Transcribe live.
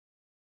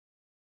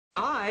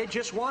I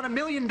just won $1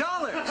 million.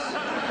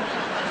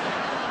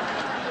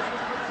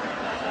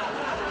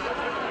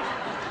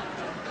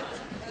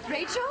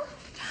 Rachel?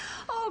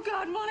 Oh,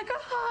 God, Monica,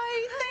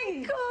 hi.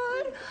 Thank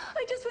God.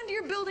 I just went to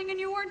your building and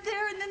you weren't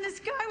there, and then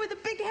this guy with a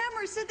big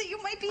hammer said that you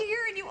might be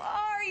here, and you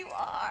are, you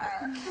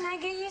are. Can I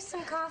get you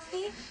some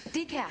coffee?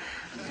 Decaf.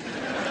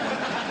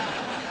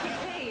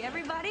 Hey,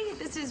 everybody,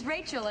 this is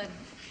Rachel,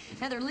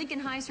 another Lincoln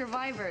High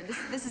survivor.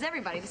 This is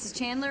everybody. This is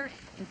Chandler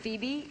and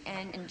Phoebe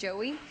and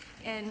Joey.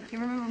 And you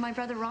remember my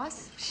brother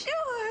Ross?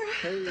 Sure.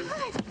 Hey.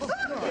 Hi.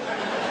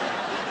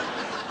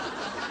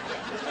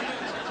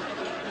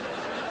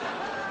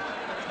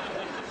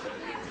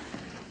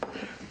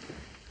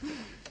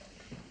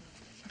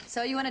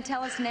 So you want to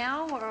tell us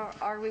now, or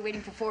are we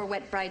waiting for 4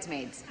 wet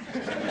bridesmaids?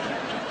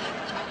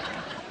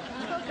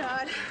 Oh,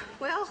 God.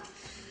 Well,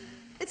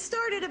 it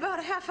started about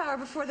a half hour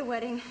before the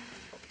wedding.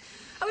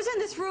 I was in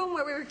this room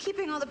where we were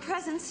keeping all the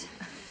presents,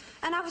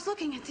 and I was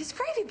looking at this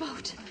gravy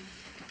boat.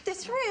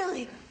 This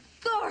really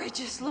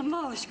gorgeous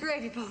Limoges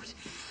gravy boat.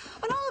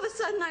 And all of a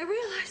sudden, I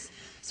realized,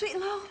 sweet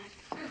and low,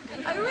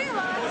 I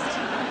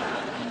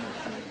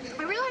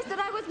realized that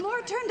I was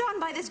more turned on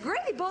by this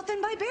gravy boat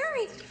than by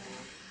Barry.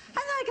 And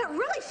then I got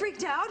really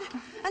freaked out,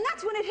 and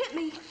that's when it hit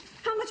me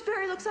how much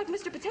Barry looks like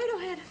Mr. Potato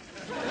Head.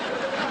 You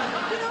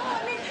know,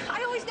 I mean,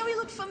 I always knew he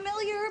looked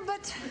familiar,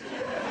 but...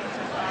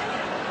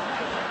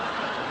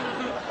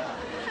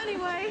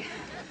 Anyway,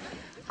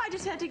 I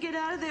just had to get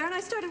out of there, and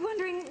I started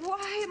wondering,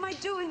 why am I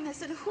doing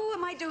this, and who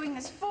am I doing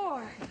this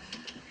for?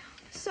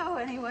 So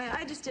anyway,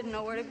 I just didn't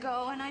know where to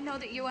go, and I know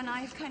that you and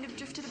I have kind of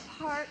drifted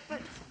apart,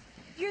 but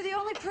you're the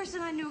only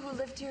person I knew who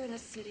lived here in the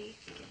city.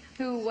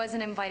 Who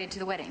wasn't invited to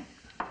the wedding?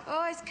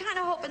 Oh, I was kind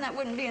of hoping that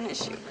wouldn't be an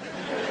issue. Me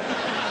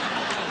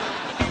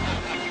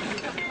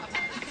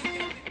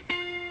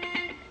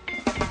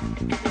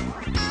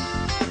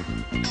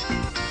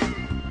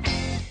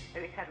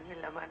dejaron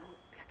en la mano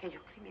de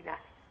aquellos criminales.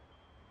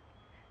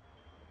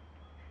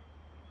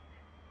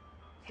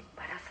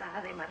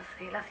 Embarazada de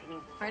Marcela sin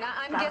importar. All right,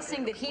 I'm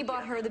guessing that he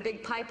bought her the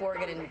big pipe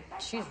organ, and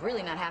she's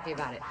really not happy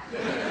about it.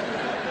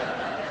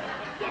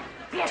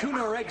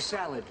 Tuna or egg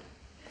salad.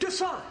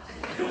 Decide.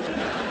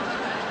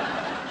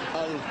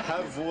 I'll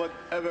have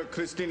whatever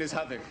Christine is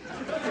having.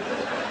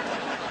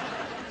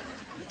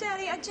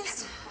 Daddy, I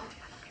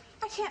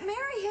can't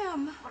marry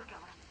him.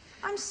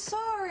 I'm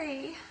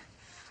sorry.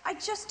 I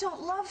just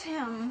don't love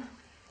him.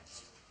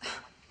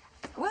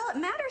 Well, it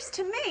matters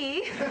to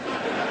me.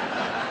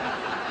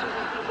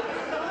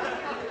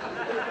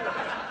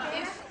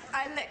 If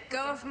I let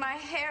go of my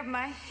hair,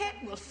 my head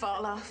will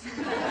fall off.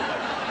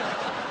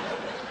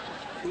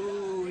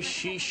 Ooh,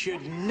 she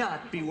should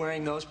not be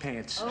wearing those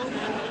pants.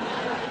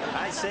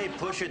 I say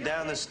push her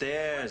down the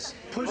stairs.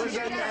 Push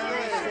her down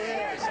the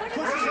stairs.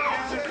 Push her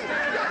down the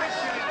stairs.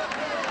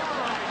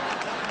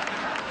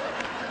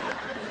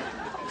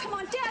 Oh, come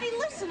on, Daddy,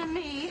 listen to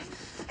me.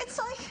 It's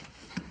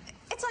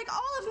like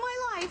all of my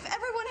life,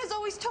 everyone has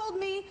always told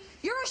me,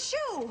 you're a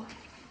shoe.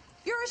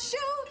 You're a shoe,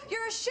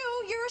 you're a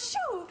shoe, you're a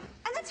shoe.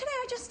 And then today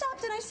I just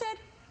stopped and I said,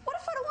 what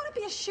if I don't want to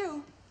be a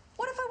shoe?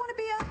 What if I want to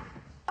be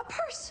a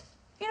purse?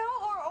 You know,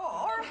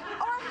 or a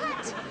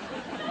hat.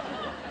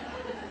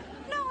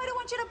 No, I don't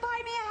want you to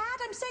buy me a hat.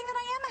 I'm saying that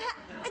I am a hat.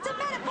 It's a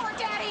metaphor,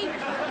 Daddy.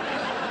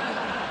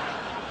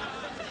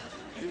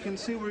 You can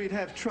see where you'd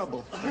have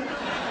trouble.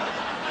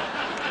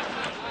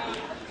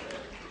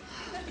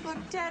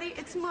 Look, Daddy,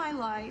 it's my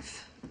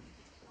life.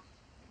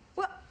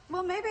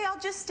 Well, maybe I'll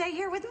just stay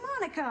here with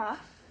Monica.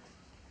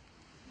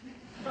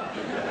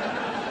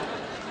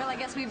 Well, I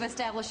guess we've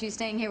established she's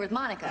staying here with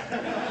Monica.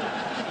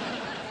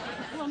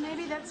 Well,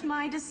 maybe that's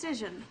my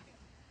decision.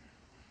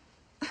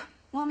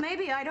 Well,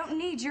 maybe I don't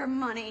need your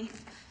money.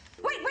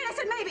 Wait, I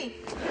said maybe.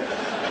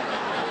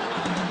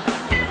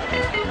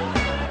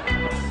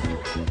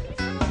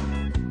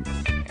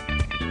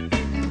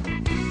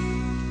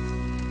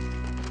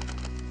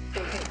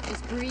 Okay,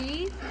 just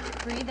breathe,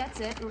 that's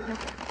it.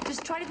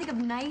 Just try to think of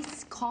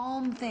nice,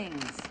 calm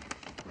things.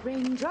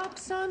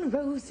 Raindrops on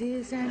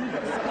roses and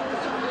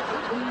whispers on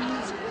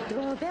kittens,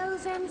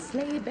 doorbells and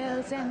sleigh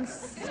bells and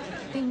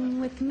something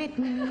with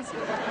mittens,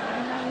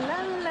 la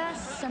la la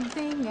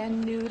something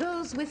and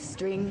noodles with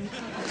string.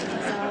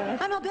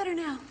 I'm all better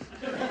now.